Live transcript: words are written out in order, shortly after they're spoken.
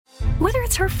Whether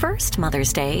it's her first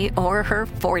Mother's Day or her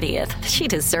 40th, she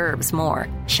deserves more.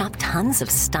 Shop tons of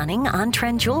stunning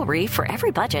on-trend jewelry for every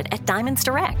budget at Diamonds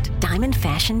Direct. Diamond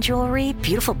fashion jewelry,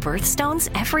 beautiful birthstones,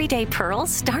 everyday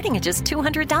pearls starting at just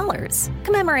 $200.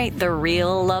 Commemorate the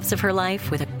real loves of her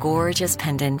life with a gorgeous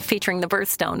pendant featuring the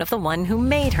birthstone of the one who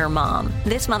made her mom.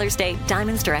 This Mother's Day,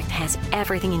 Diamonds Direct has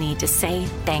everything you need to say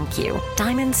thank you.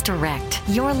 Diamonds Direct.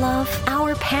 Your love,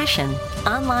 our passion.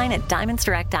 Online at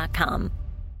diamondsdirect.com.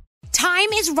 Time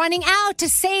is running out to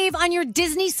save on your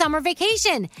Disney summer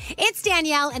vacation. It's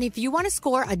Danielle, and if you want to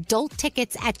score adult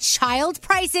tickets at child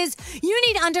prices, you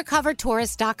need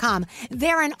UndercoverTourist.com.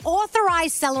 They're an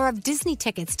authorized seller of Disney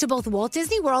tickets to both Walt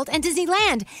Disney World and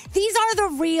Disneyland. These are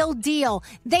the real deal.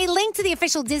 They link to the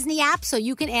official Disney app so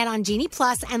you can add on Genie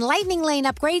Plus and Lightning Lane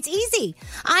upgrades easy.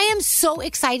 I am so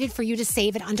excited for you to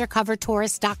save at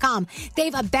UndercoverTourist.com. They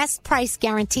have a best price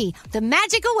guarantee. The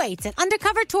magic awaits at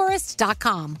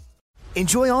UndercoverTourist.com.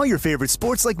 Enjoy all your favorite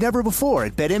sports like never before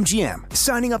at BetMGM.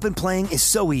 Signing up and playing is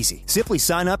so easy. Simply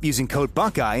sign up using code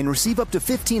Buckeye and receive up to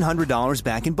 $1,500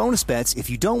 back in bonus bets if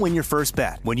you don't win your first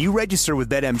bet. When you register with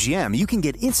BetMGM, you can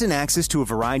get instant access to a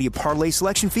variety of parlay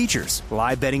selection features,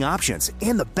 live betting options,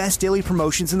 and the best daily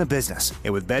promotions in the business.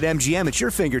 And with BetMGM at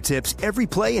your fingertips, every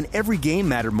play and every game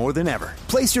matter more than ever.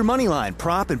 Place your moneyline,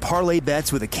 prop, and parlay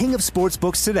bets with the king of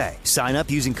sportsbooks today. Sign up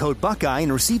using code Buckeye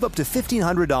and receive up to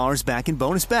 $1,500 back in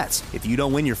bonus bets if you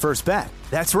don't win your first bet.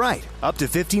 That's right, up to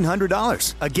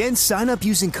 $1,500. Again, sign up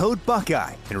using code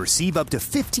Buckeye and receive up to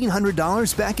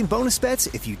 $1,500 back in bonus bets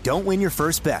if you don't win your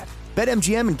first bet.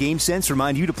 BetMGM and GameSense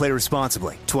remind you to play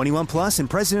responsibly. 21 plus and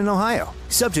present in Ohio.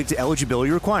 Subject to eligibility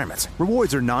requirements.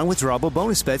 Rewards are non-withdrawable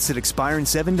bonus bets that expire in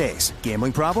 7 days.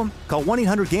 Gambling problem? Call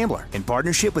 1-800-GAMBLER in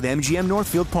partnership with MGM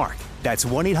Northfield Park. That's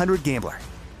 1-800-GAMBLER.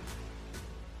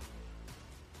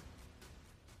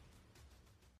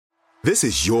 This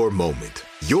is your moment,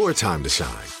 your time to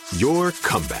shine, your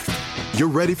comeback. You're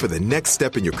ready for the next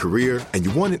step in your career, and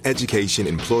you want an education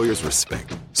employers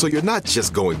respect. So you're not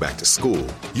just going back to school,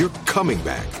 you're coming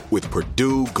back with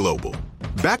Purdue Global.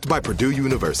 Backed by Purdue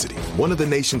University, one of the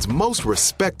nation's most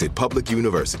respected public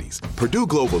universities, Purdue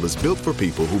Global is built for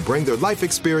people who bring their life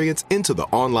experience into the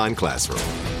online classroom.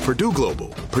 Purdue Global,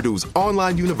 Purdue's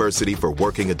online university for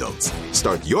working adults.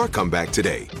 Start your comeback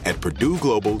today at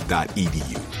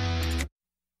purdueglobal.edu.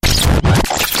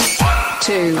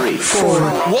 2, 3, 4.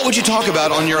 What would you talk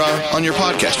about on your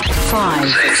podcast? 5,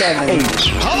 7, 8.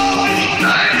 Hello?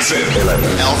 9, 10, 11.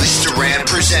 Elvis Duran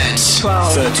presents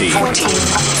 12, 13, 14, 15.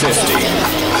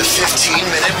 The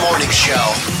 15-minute morning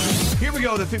show. Here we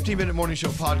go, the 15-minute morning show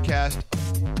podcast.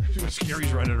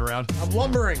 Scary's running around. I'm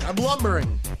lumbering.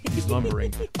 He's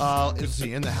lumbering. Let's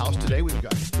see, in the house today, we've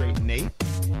got Great Nate,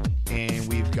 and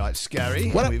we've got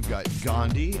Scary, and we've got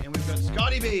Gandhi, and we've got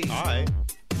Scotty B. Hi.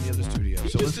 In the other studio. He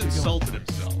just insulted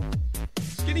himself.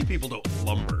 Skinny people don't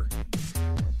lumber.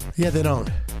 Yeah, they don't.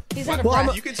 He's out of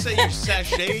breath. You could say you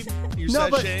sashayed. You're No,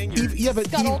 but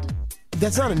Scuttled.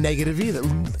 that's not a negative either.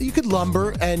 You could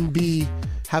lumber and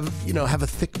have a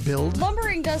thick build.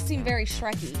 Lumbering does seem very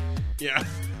Shrekky. Yeah.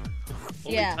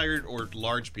 Only tired or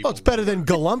large people. Oh, it's better than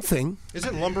galumphing.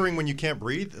 Isn't lumbering when you can't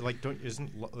breathe? No,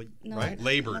 Right?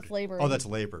 Labored. That's labor. Oh, that's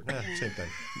labor. Same thing.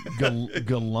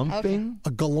 Galumping? A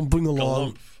galumping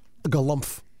along. Galumph. A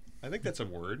galumph. I think that's a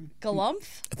word.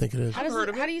 Galumph? I think it is. How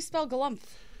do you spell galumph?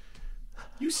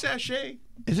 You sashay.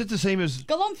 Is it the same as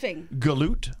Galumphing.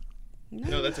 galoot?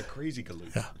 No, that's a crazy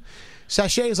galoot. Yeah.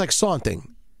 Sachet is like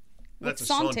saunting. That's a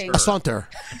Saunting? A saunter.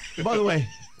 By the way,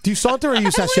 Do you saunter or you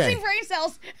I'm sachet? losing brain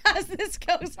cells as this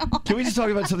goes on. can we just talk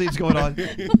about something that's going on?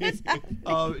 What's happening?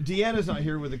 Deanna's not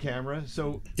here with the camera,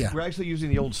 so we're actually using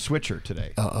the old switcher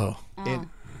today. And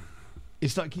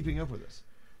it's not keeping up with us.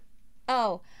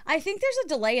 Oh, I think there's a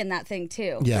delay in that thing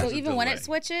too. Yeah. So There's a even when it delay.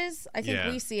 switches, I think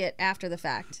we see it after the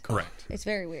fact. Correct. It's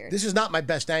very weird. This is not my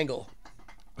best angle.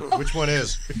 Which one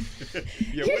is?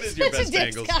 Yeah, what is your best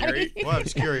angle, Scary? Well, I'm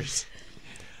just curious.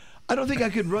 I don't think I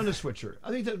could run a switcher.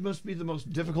 I think that must be the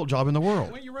most difficult job in the world.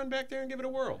 Why don't you run back there and give it a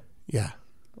whirl? Yeah.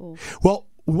 Well,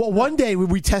 one day when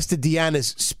we tested Deanna's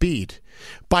speed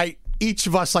by each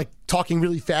of us like talking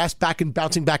really fast,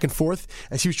 bouncing back and forth,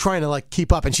 and she was trying to like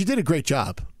keep up, and she did a great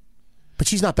job. But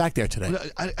she's not back there today.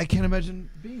 I can't imagine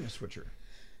being a switcher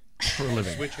for a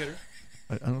living. Switch hitter?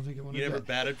 I don't think I want to. You never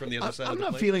batted from the other side of I'm the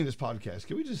not plate? feeling this podcast.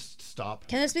 Can we just stop?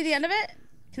 Can this be the end of it?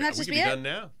 Can that just we be can be it? done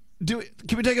now. Do it.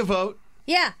 Can we take a vote?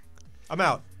 Yeah. I'm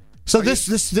out. So this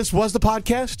was the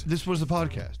podcast? This was the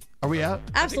podcast. Are we out?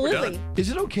 Absolutely.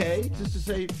 Is it okay just to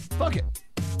say, fuck it?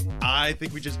 I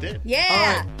think we just did. Yeah.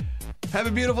 All right. Have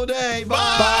a beautiful day.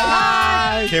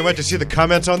 Bye. Can't wait to see the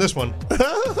comments on this one.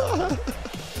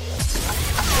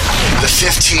 The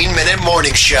 15-minute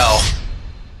morning show.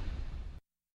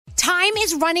 Time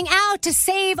is running out to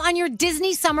save on your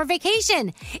Disney summer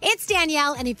vacation. It's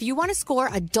Danielle, and if you want to score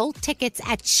adult tickets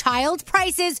at child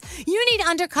prices, you need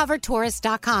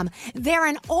UndercoverTourist.com. They're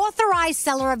an authorized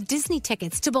seller of Disney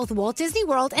tickets to both Walt Disney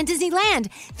World and Disneyland.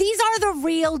 These are the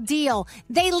real deal.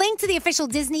 They link to the official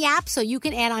Disney app so you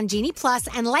can add on Genie Plus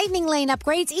and Lightning Lane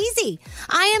upgrades easy.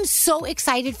 I am so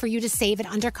excited for you to save at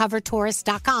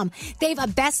UndercoverTourist.com. They have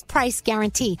a best price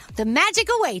guarantee. The magic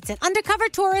awaits at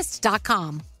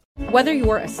UndercoverTourist.com. Whether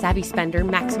you're a savvy spender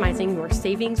maximizing your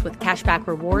savings with cashback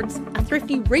rewards, a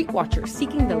thrifty rate watcher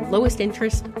seeking the lowest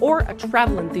interest, or a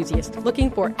travel enthusiast looking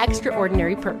for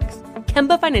extraordinary perks,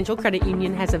 Kemba Financial Credit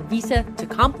Union has a visa to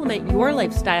complement your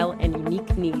lifestyle and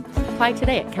unique needs. Apply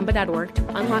today at Kemba.org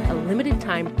to unlock a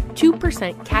limited-time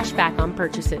 2% cash back on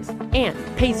purchases and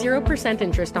pay 0%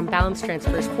 interest on balance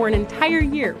transfers for an entire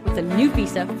year with a new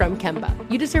visa from Kemba.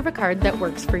 You deserve a card that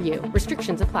works for you.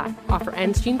 Restrictions apply. Offer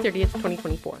ends June 30th,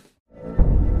 2024.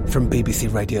 From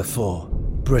BBC Radio 4,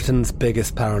 Britain's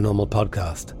biggest paranormal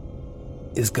podcast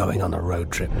is going on a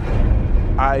road trip.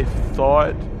 I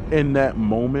thought in that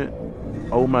moment,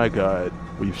 oh my God,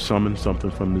 we've summoned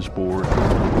something from this board.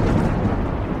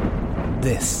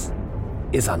 This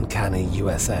is Uncanny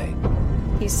USA.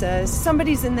 He says,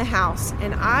 somebody's in the house,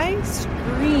 and I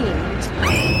screamed.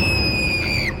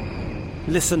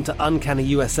 Listen to Uncanny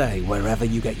USA wherever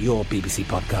you get your BBC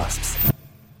podcasts,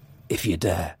 if you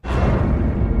dare.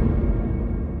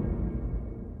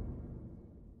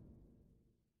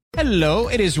 Hello,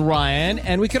 it is Ryan,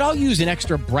 and we could all use an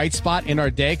extra bright spot in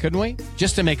our day, couldn't we?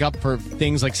 Just to make up for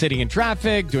things like sitting in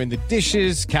traffic, doing the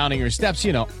dishes, counting your steps,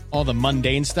 you know, all the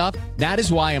mundane stuff. That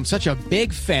is why I'm such a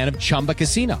big fan of Chumba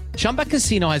Casino. Chumba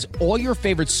Casino has all your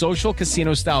favorite social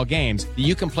casino-style games that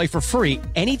you can play for free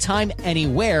anytime,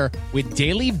 anywhere with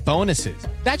daily bonuses.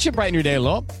 That should brighten your day a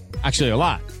little. Actually, a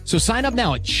lot. So sign up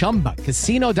now at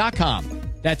ChumbaCasino.com.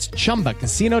 That's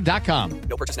ChumbaCasino.com.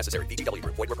 No purchase necessary. VGW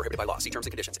Group. Void where prohibited by law. See terms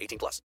and conditions. 18+.